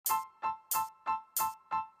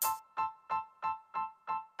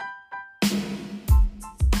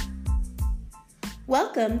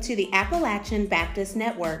Welcome to the Appalachian Baptist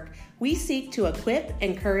Network. We seek to equip,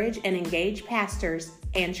 encourage, and engage pastors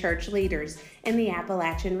and church leaders in the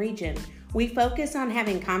Appalachian region. We focus on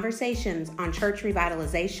having conversations on church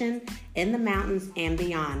revitalization in the mountains and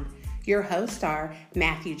beyond. Your hosts are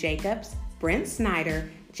Matthew Jacobs, Brent Snyder,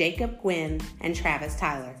 Jacob Gwynn, and Travis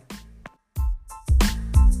Tyler.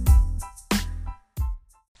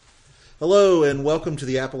 Hello and welcome to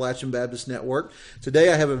the Appalachian Baptist Network.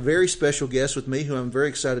 Today I have a very special guest with me who I'm very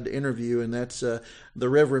excited to interview, and that's the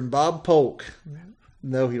Reverend Bob Polk.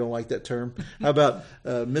 No, you don't like that term. How about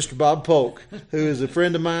Mr. Bob Polk, who is a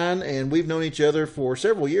friend of mine, and we've known each other for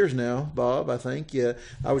several years now, Bob, I think. Yeah,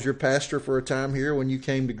 I was your pastor for a time here when you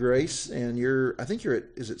came to Grace, and I think you're at,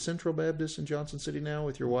 is it Central Baptist in Johnson City now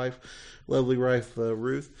with your wife, lovely wife,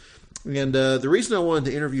 Ruth? And the reason I wanted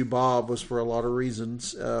to interview Bob was for a lot of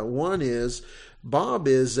reasons. One is, Bob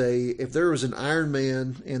is if there was an Iron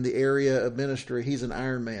Man in the area of ministry, he's an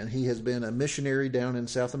Iron Man. He has been a missionary down in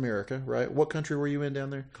South America, right? What country were you in down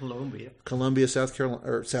there? Colombia, South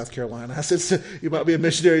Carolina. I said, you might be a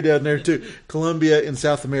missionary down there too. Colombia in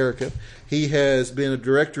South America. He has been a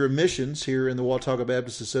director of missions here in the Watauga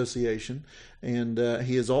Baptist Association. And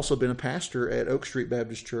he has also been a pastor at Oak Street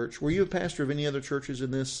Baptist Church. Were you a pastor of any other churches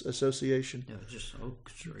in this association? No, just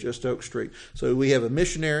Oak Street. Just Oak Street. So we have a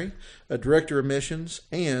missionary, a director of missions,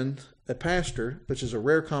 and a pastor, which is a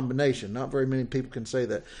rare combination. Not very many people can say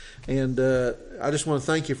that. And I just want to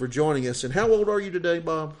thank you for joining us. And how old are you today,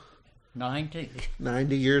 Bob?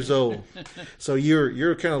 90 years old. So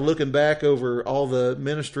you're kind of looking back over all the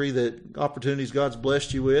ministry that opportunities God's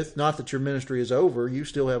blessed you with. Not that your ministry is over. You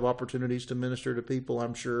still have opportunities to minister to people,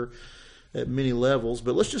 I'm sure, at many levels.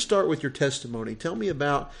 But let's just start with your testimony. Tell me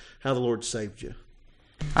about how the Lord saved you.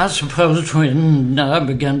 I suppose when I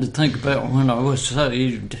began to think about when I was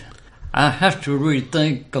saved, I have to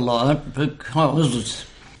rethink a lot because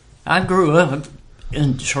I grew up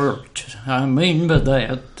in church. I mean by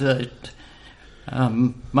that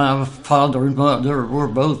my father and mother were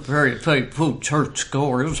both very faithful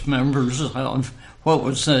churchgoers, members of what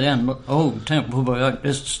was then Old Temple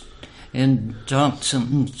Baptist in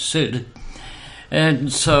Johnson City.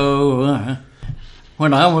 And so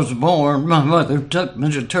when I was born, my mother took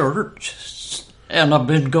me to church, and I've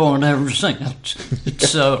been going ever since.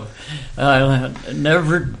 So I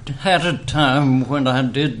never had a time when I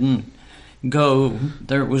didn't go.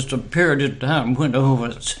 There was a period of time when I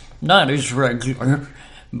was not as regular,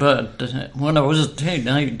 but when I was a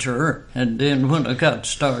teenager, and then when I got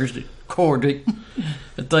started courting,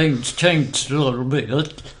 things changed a little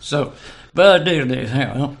bit. So, but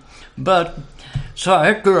anyhow, so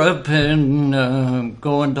I grew up in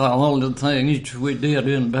going to all the things we did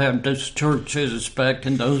in Baptist churches back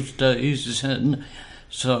in those days, and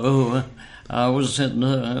so I was in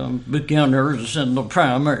the beginners and the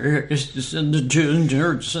primaries and the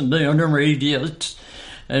juniors and the intermediates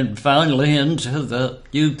and finally into the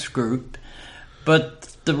youth group.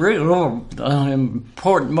 But the real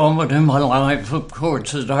important moment in my life, of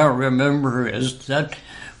course, that I remember is that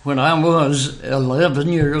when I was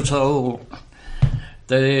 11 years old,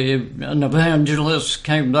 an evangelist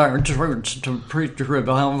came to our church to preach a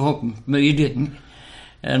revival meeting.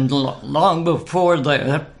 And long before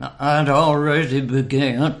that, I'd already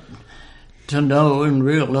began to know and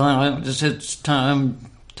realize it's time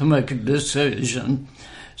to make a decision.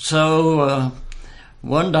 So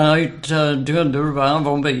one night during the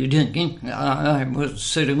revival meeting, I was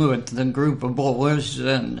sitting with a group of boys,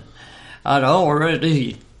 and I'd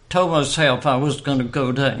already told myself I was going to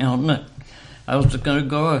go down. I was going to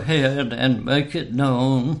go ahead and make it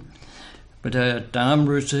known that I'm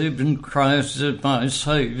receiving Christ as my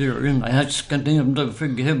Savior and asking Him to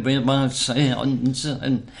forgive me my sins.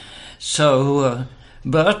 And so,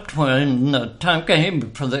 but when the time came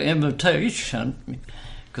for the invitation,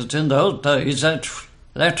 because in those days,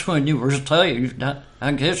 that's when you were saved.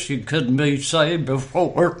 I guess you couldn't be saved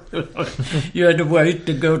before. You had to wait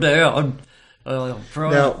to go down. Now,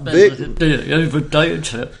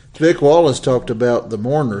 Vic Wallace talked about the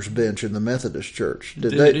mourners bench in the Methodist church.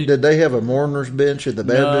 Did they have a mourners bench in the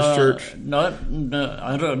Baptist church? No,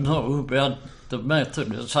 I don't know about the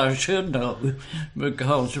Methodists. I should know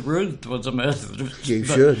because Ruth was a Methodist. You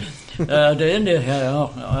should.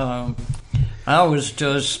 Anyhow, I was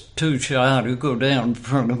just too shy to go down in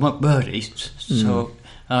front of my buddies, so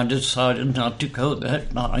I decided not to go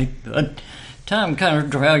that night. But time kind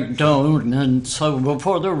of dragged on, and so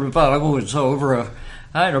before the revival was over,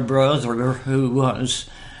 I had a brother who was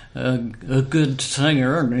a good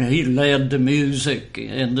singer, and he led the music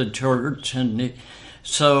in the church, and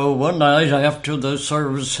So one night after the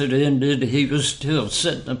service had ended, he was still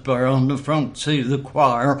sitting up there on the front seat of the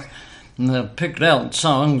choir, and picked out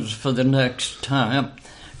songs for the next time.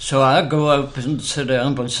 So I go up and sit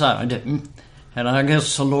down beside him, and I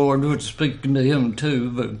guess the Lord was speaking to him too,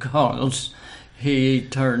 because he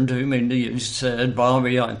turned to me and he said,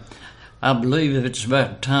 "Bobby, I believe it's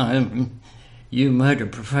about time you made a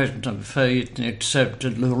profession of faith and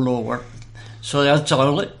accepted the Lord." So that's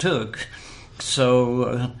all it took.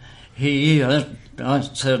 So I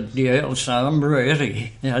said, "Yes, I'm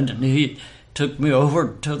ready." And he took me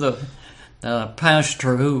over to the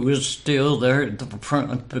pastor, who was still there at the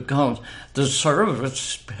front because the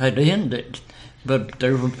service had ended, but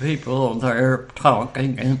there were people there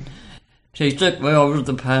talking, and he took me over to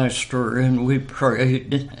the pastor and we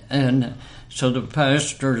prayed, and so the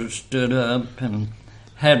pastor stood up and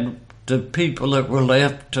had the people that were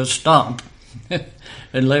left to stop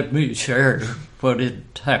and let me share what had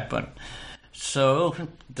happened. So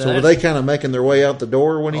were they kind of making their way out the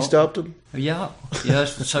door when he stopped them? Yeah,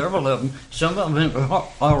 yes, several of them. Some of them were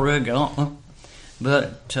already gone,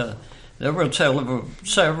 but there were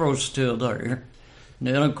several still there. And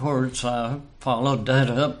then, of course, I followed that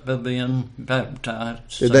up by being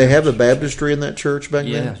baptized. Did they have a baptistry in that church back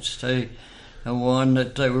then? Yes, one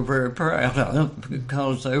that they were very proud of,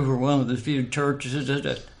 because they were one of the few churches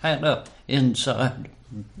that had a inside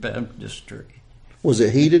baptistry. Was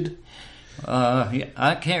it heated?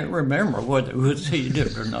 I can't remember whether it was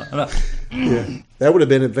heated or not. Yeah, that would have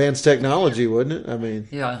been advanced technology, wouldn't it? I mean,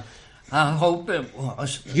 yeah, I hope it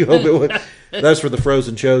was. You hope it would. That's for the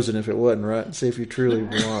frozen chosen if it wasn't, right? See if you truly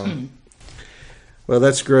belong. Well,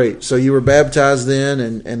 that's great. So you were baptized then,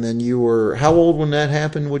 and then you were, how old when that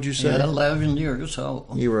happened, would you say? Yeah, 11 years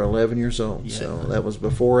old. You were 11 years old, yeah. So that was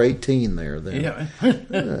before 18 there then. Yeah.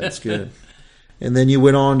 That's good. And then you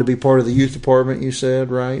went on to be part of the youth department, you said,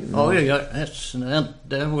 right? Oh, yeah,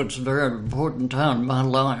 that was a very important time in my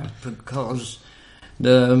life, because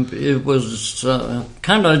it was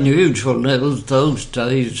kind of unusual in those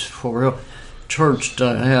days for a church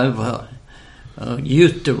to have a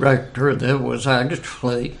youth director that was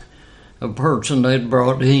actually a person they'd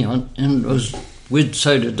brought in and was, we'd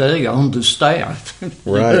say today, on the staff.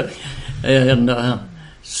 Right. And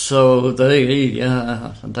so they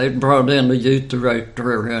brought in a youth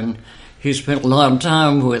director, and he spent a lot of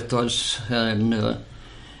time with us, and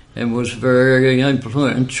was very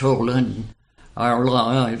influential in our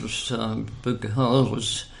lives,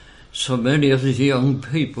 because so many of the young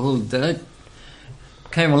people that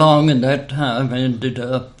came along in that time ended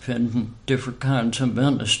up in different kinds of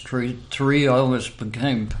ministry. 3 of us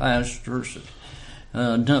became pastors.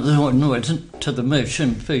 Another one went to the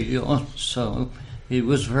mission field, so he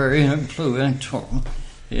was very influential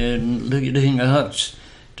in leading us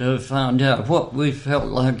to find out what we felt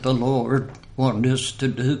like the Lord wanted us to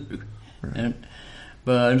do. Right.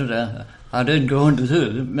 But I didn't go into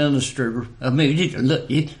the ministry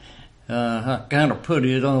immediately. I kind of put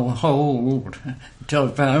it on hold until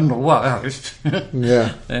I found a wife.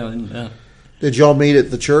 Yeah. And, did y'all meet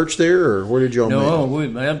at the church there, or where did y'all meet? No, we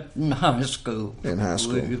met in high school. In high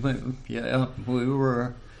school? We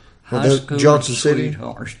were high school Johnson City?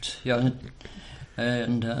 sweethearts. Yeah.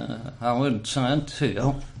 And I went to Science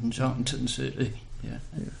Hill in Johnson City. Yeah.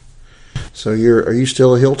 So are you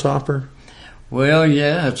still a hilltopper? Well,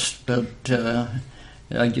 yes, but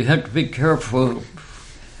you have to be careful,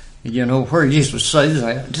 where you say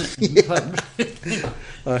that.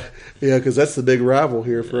 Yeah, because that's the big rival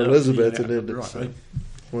here for Elizabeth, isn't it? Right.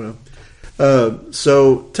 Well,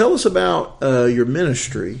 so tell us about your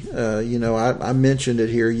ministry. I mentioned it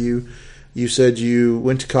here. You said you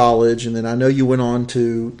went to college, and then I know you went on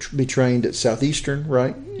to be trained at Southeastern,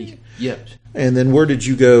 right? Yes. And then where did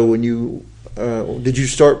you go when you did you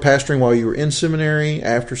start pastoring while you were in seminary,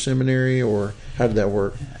 after seminary, or how did that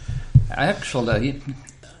work? Actually,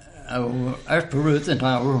 after Ruth and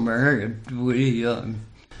I were married, we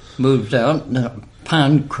moved out in the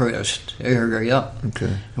Pinecrest area.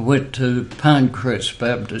 Okay. Went to Pinecrest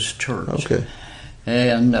Baptist Church. Okay.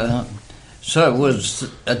 And so it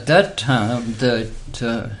was at that time that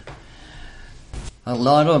a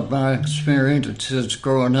lot of my experiences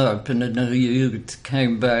growing up in the youth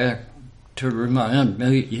came back to remind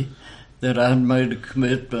me that I'd made a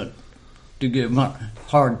commitment to give my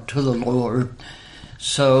heart to the Lord.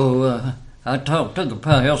 So I talked to the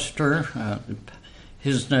pastor.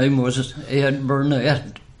 His name was Ed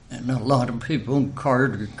Burnett, and a lot of people in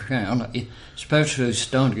Carter County, especially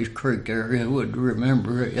Stony Creek area, would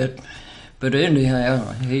remember it. But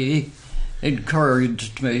anyhow, he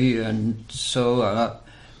encouraged me, and so I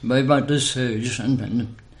made my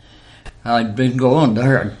decision. I'd been going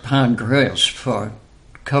there at Pinecrest for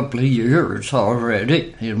a couple of years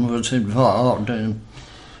already and was involved, and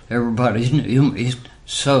everybody knew me.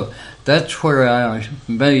 So that's where I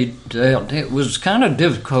made that. It was kind of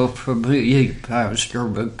difficult for me, Pastor,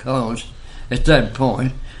 because at that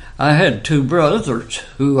point I had two brothers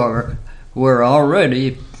who were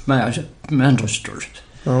already ministers.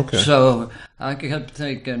 Okay. So I kept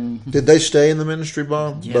thinking... Did they stay in the ministry,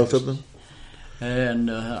 Bob? Yes. Both of them? And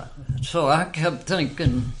so I kept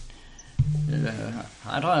thinking,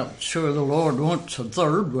 I'm not sure the Lord wants a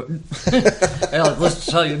third one out of the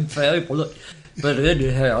same family. But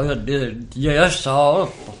anyhow, I did. Yes, all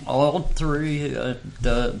three.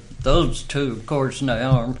 Those two, of course,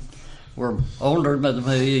 now were older than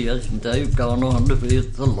me, and they've gone on to be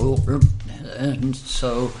with the Lord. And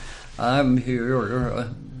so I'm here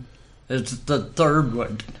as the third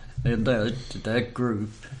one in that group.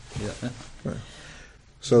 Yeah.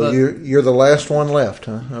 So you're the last one left,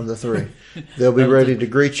 huh, of the three? They'll be ready to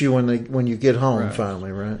greet you when you get home, right.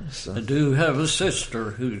 Finally, right? So. I do have a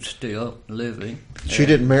sister who's still living. She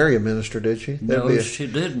didn't marry a minister, did she? No, she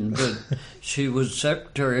didn't, but she was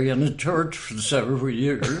secretary in a church for several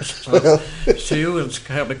years, so she was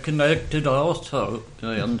kind of connected also.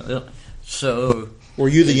 And so... Were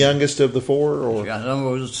you the youngest of the four? Or? I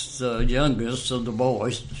was the youngest of the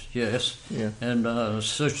boys, yes. Yeah. And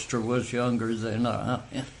sister was younger than I.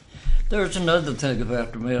 There's another thing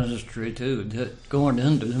about the ministry, too, that going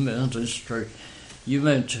into the ministry, you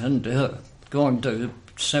mentioned going to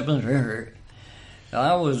seminary.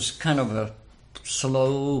 I was kind of a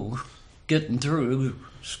slow getting through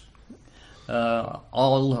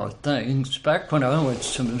all the things. Back when I went to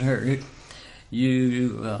seminary,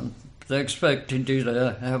 they expected you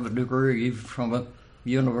to have a degree from a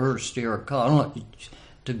university or college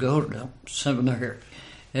to go to seminary.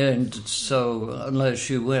 And so unless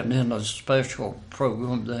you went in a special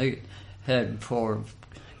program they had for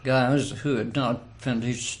guys who had not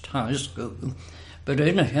finished high school. But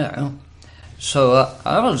anyhow, so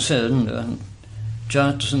I was in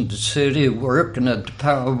Johnson City working at the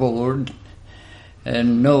power board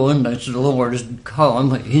and knowing that the Lord had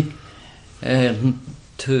called me and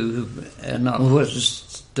I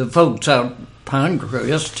was the folks out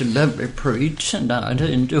Pinecrest and let me preach, and I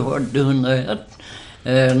enjoyed doing that.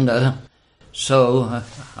 And so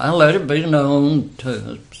I let it be known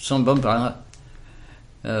to some of my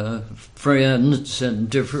friends in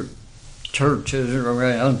different churches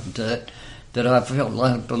around that I felt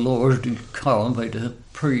like the Lord had called me to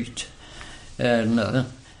preach. And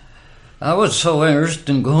I was so interested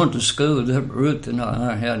in going to school that Ruth and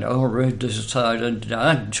I had already decided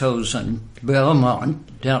I'd chosen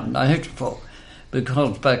Belmont down in Nashville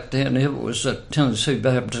because back then it was a Tennessee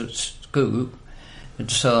Baptist school.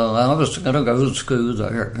 And so I was going to go to school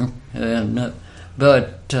there. And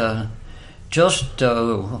but just,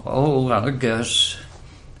 I guess,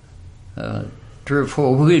 3 or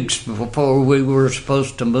 4 weeks before we were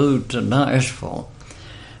supposed to move to Nashville,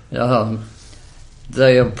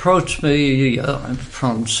 they approached me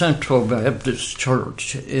from Central Baptist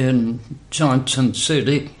Church in Johnson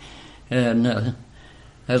City, and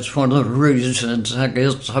that's one of the reasons I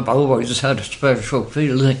guess I've always had a special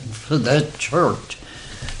feeling for that church.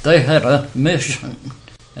 They had a mission,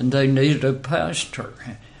 and they needed a pastor,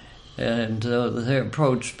 and they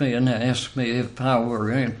approached me and asked me if I were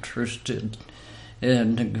interested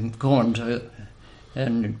in going to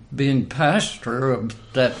and being pastor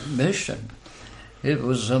of that mission. It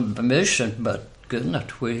was a mission, but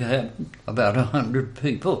goodness, we had about 100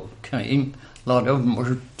 people came. A lot of them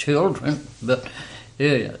were children, but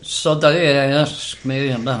yeah. So they asked me,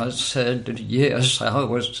 and I said yes. I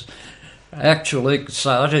was actually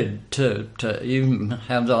excited to even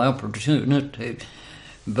have the opportunity.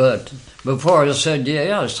 But before I said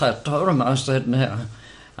yes, I told them, I said, now,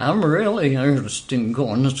 I'm really interested in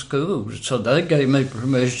going to school. So they gave me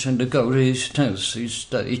permission to go to East Tennessee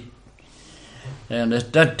State. And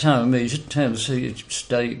at that time, East Tennessee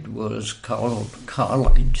State was called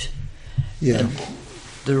college. Yeah. And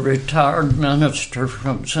the retired minister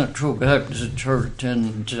from Central Baptist Church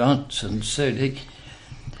in Johnson City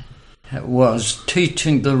was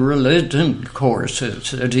teaching the religion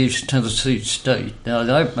courses at East Tennessee State. Now,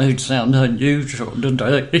 that may sound unusual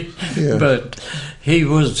today, yeah. But he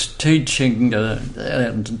was teaching,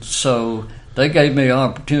 and so they gave me the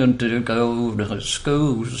opportunity to go to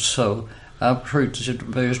school, so I preached at the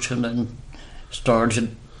mission and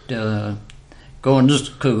started going to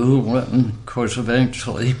school, and of course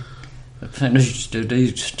eventually finished at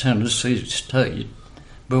East Tennessee State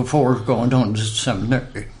before going on to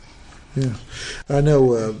seminary. Yeah, I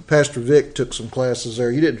know Pastor Vic took some classes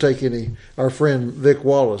there. You didn't take any. Our friend Vic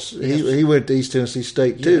Wallace, Yes. he went to East Tennessee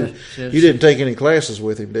State too. Yes, yes. You didn't take any classes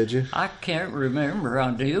with him, did you? I can't remember.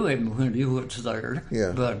 I knew him when he was there,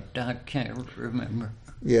 Yeah. but I can't remember.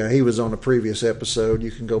 Yeah, he was on a previous episode.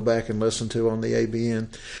 You can go back and listen to on the ABN.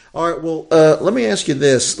 All right, well, let me ask you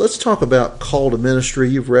this. Let's talk about call to ministry.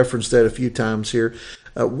 You've referenced that a few times here.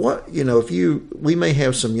 We may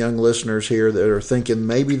have some young listeners here that are thinking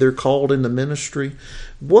maybe they're called into ministry.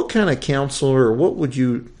 What kind of counsel or what would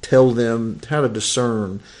you tell them how to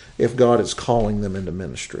discern if God is calling them into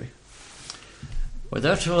ministry? Well,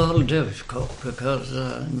 that's a little difficult because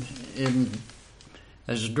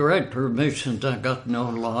as a director of missions, I got to know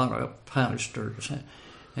a lot of pastors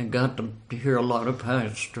and got to hear a lot of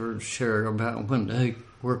pastors share about when they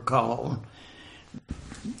were called.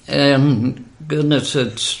 And goodness,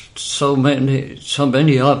 it's so many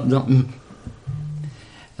of them.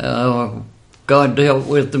 God dealt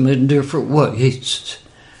with them in different ways,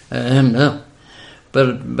 and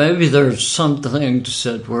but maybe there's some things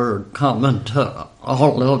that were common to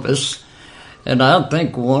all of us. And I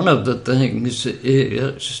think one of the things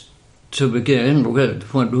is to begin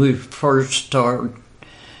with, when we first start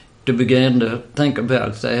to begin to think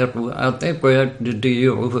about that, I think we have to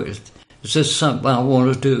deal with, is this something I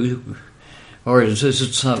want to do, or is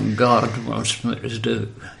this something God wants me to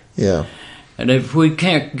do? Yeah. And if we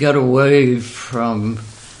can't get away from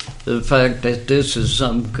the fact that this is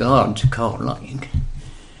some God's calling,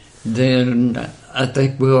 then I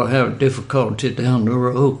think we'll have difficulty down the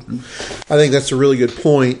road. I think that's a really good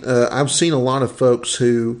point. I've seen a lot of folks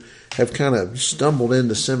who have kind of stumbled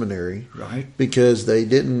into seminary, Right. because they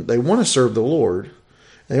want to serve the Lord.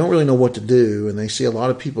 They don't really know what to do, and they see a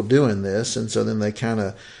lot of people doing this, and so then they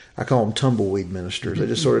I call them tumbleweed ministers. They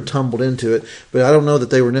just sort of tumbled into it, but I don't know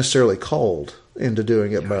that they were necessarily called into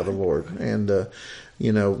doing it by the Lord. And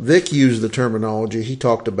Vic used the terminology. He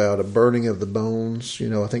talked about a burning of the bones.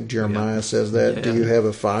 I think Jeremiah says that. Yeah. Do you have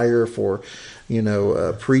a fire for,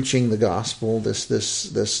 preaching the gospel? This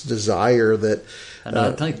desire that. And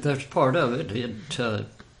I think that's part of it.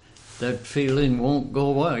 That feeling won't go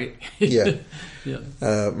away. Yeah.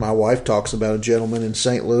 Yeah. My wife talks about a gentleman in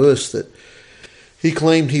St. Louis that he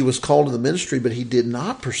claimed he was called to the ministry, but he did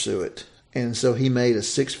not pursue it. And so he made a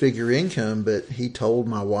 6-figure income, but he told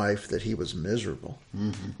my wife that he was miserable.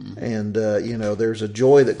 Mm-hmm. And, there's a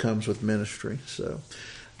joy that comes with ministry. So,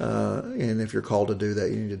 and if you're called to do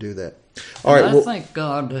that, you need to do that. All right. I think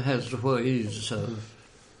God has ways of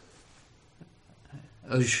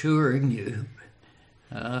assuring you,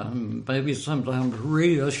 maybe sometimes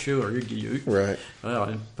reassuring you. Right.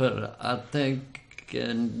 But I think,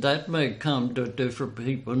 and that may come to different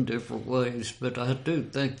people in different ways, but I do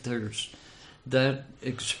think there's that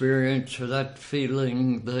experience or that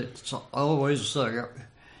feeling that's always there,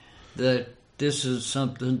 that this is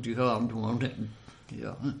something God wanted.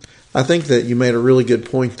 Yeah. I think that you made a really good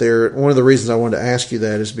point there. One of the reasons I wanted to ask you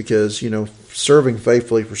that is because, serving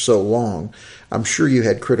faithfully for so long, I'm sure you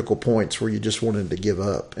had critical points where you just wanted to give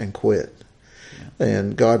up and quit. Yeah.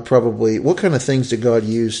 And God what kind of things did God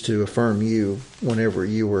use to affirm you whenever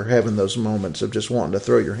you were having those moments of just wanting to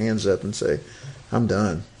throw your hands up and say, I'm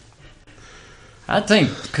done? I think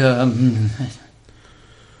it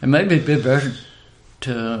may be better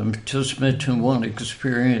to just mention one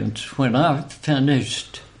experience. When I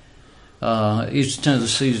finished East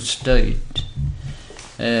Tennessee State,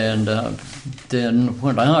 and then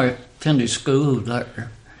when I finished school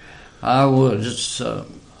there, I was I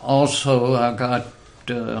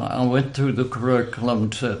went through the curriculum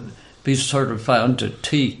to be certified to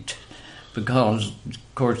teach, because,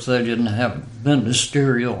 of course, they didn't have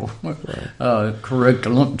ministerial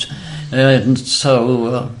curriculums. And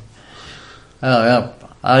so I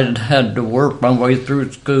had to work my way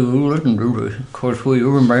through school, and, of course, we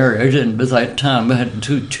were married, and by that time I had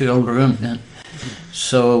 2 children, and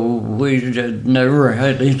so we never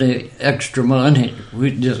had any extra money.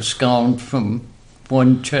 We'd just gone from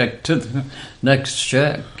one check to the next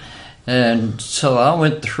check. And so I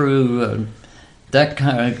went through that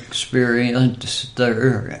kind of experience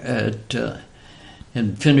there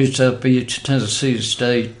and finished up East Tennessee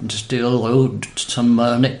State and still owed some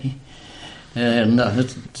money. And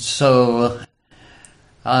so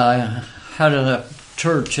I had a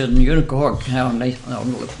church in Unicoi County,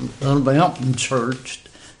 a mountain church,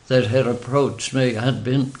 that had approached me. I'd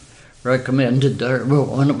been recommended there by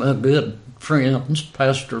one of my good friends,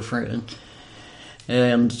 pastor friends.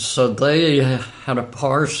 And so they had a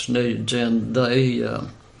parsonage, and they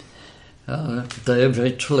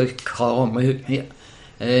eventually called me.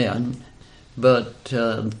 But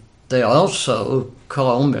they also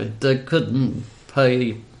called me. They couldn't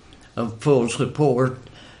pay a full support,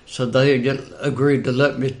 so they agreed to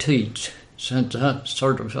let me teach since I'm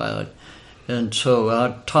certified. And so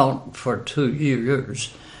I taught for 2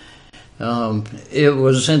 years. It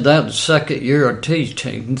was in that second year of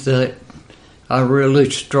teaching that I really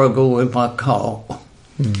struggled with my call.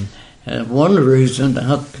 Mm-hmm. And one reason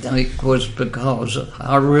I think was because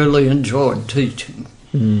I really enjoyed teaching.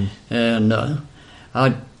 Mm-hmm.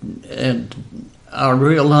 And I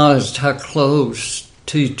realized how close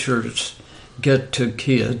teachers get to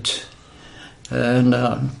kids. And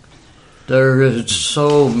there is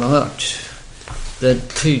so much that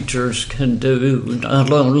teachers can do,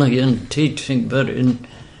 not only in teaching, but in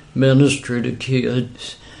ministry to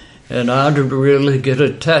kids. And I'd really get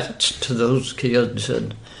attached to those kids,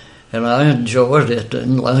 and I enjoyed it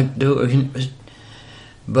and liked doing it.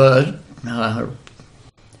 But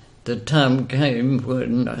the time came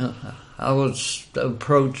when I was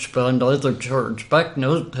approached by another church. Back in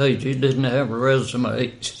those days, you didn't have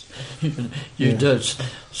resumes.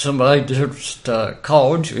 Somebody just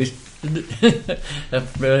called you.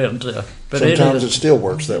 Sometimes it still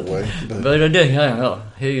works that way. But anyhow,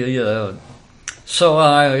 so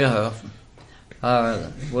I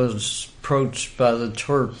was approached by the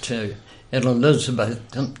church in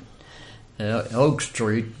Elizabethton, Oak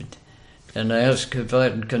Street, and asked if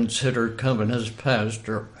I'd consider coming as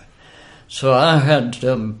pastor. So I had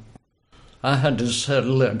to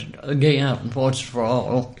settle it again once for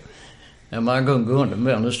all. Am I going to go into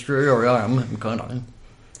ministry, or am I going to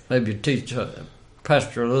maybe teach,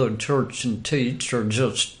 pastor a little church and teach, or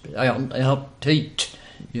just out teach?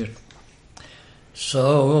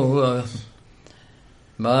 So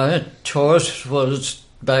my choice was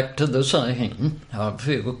back to the same. I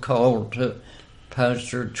feel called to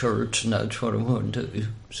pastor a church, and that's what I want to do.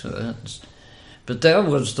 But that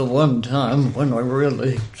was the one time when I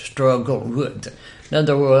really struggled with it. Now,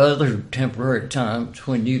 there were other temporary times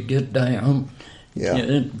when you get down.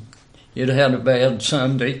 Yeah. You'd had a bad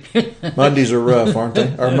Sunday. Mondays are rough, aren't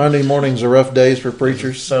they? Or Monday mornings are rough days for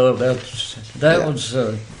preachers. So that was,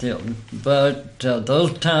 but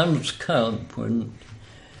those times come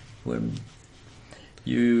when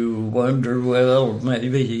you wonder, well,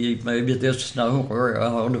 maybe this is not where I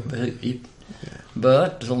ought to be. Yeah.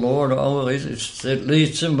 But the Lord always, at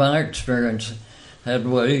least in my experience, had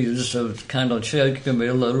ways of kind of shaking me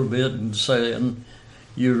a little bit and saying,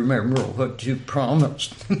 you remember what you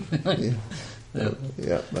promised.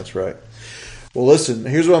 Yeah, that's right. Well, listen,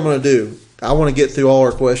 here's what I'm going to do. I want to get through all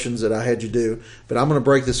our questions that I had you do, but I'm going to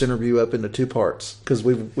break this interview up into 2 parts because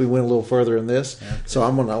we went a little further in this. Okay. So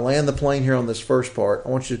I'm going to land the plane here on this first part. I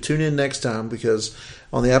want you to tune in next time because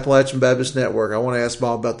on the Appalachian Baptist Network, I want to ask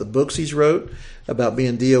Bob about the books he's wrote, about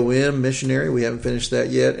being DOM missionary. We haven't finished that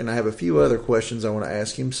yet, and I have a few other questions I want to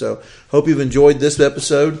ask him. So hope you've enjoyed this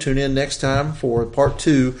episode. Tune in next time for part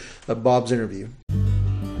 2 of Bob's interview.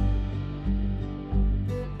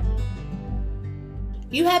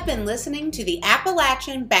 You have been listening to the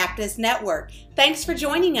Appalachian Baptist Network. Thanks for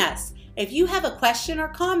joining us. If you have a question or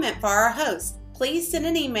comment for our host, please send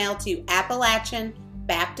an email to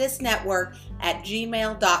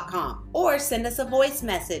appalachianbaptistnetwork@gmail.com or send us a voice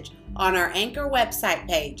message on our Anchor website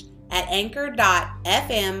page at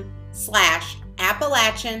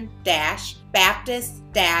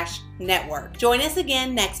anchor.fm/Appalachian-Baptist-Network. Join us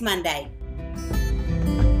again next Monday.